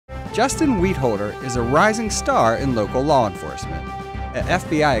Justin Wietholter is a rising star in local law enforcement, an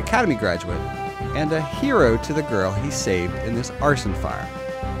FBI Academy graduate, and a hero to the girl he saved in this arson fire.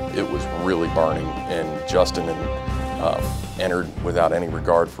 It was really burning, and Justin entered without any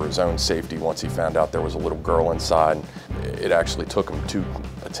regard for his own safety once he found out there was a little girl inside. It actually took him 2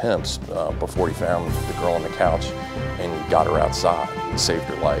 attempts before he found the girl on the couch and got her outside and saved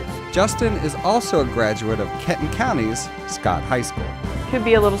her life. Justin is also a graduate of Kenton County's Scott High School. Could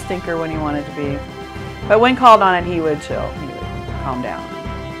be a little stinker when he wanted to be, but when called on it, he would chill. He would calm down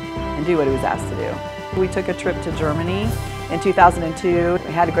and do what he was asked to do. We took a trip to Germany in 2002.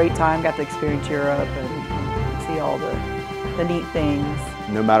 We had a great time, got to experience Europe and see all the neat things.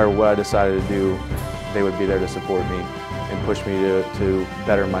 No matter what I decided to do, they would be there to support me and push me to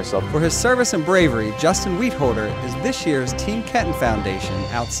better myself. For his service and bravery, Justin Wietholter is this year's Team Kenton Foundation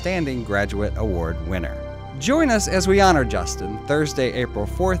Outstanding Graduate Award winner. Join us as we honor Justin. Thursday, April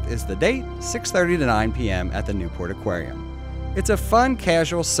 4th is the date, 6:30 to 9 p.m. at the Newport Aquarium. It's a fun,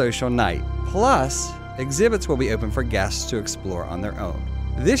 casual, social night. Plus, exhibits will be open for guests to explore on their own.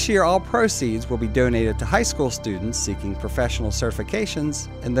 This year, all proceeds will be donated to high school students seeking professional certifications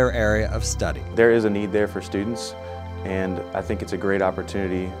in their area of study. There is a need there for students, and I think it's a great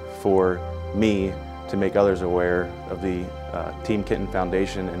opportunity for me to make others aware of the Team Kenton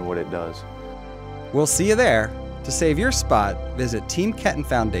Foundation and what it does. We'll see you there. To save your spot, visit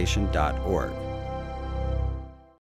teamkentonfoundation.org.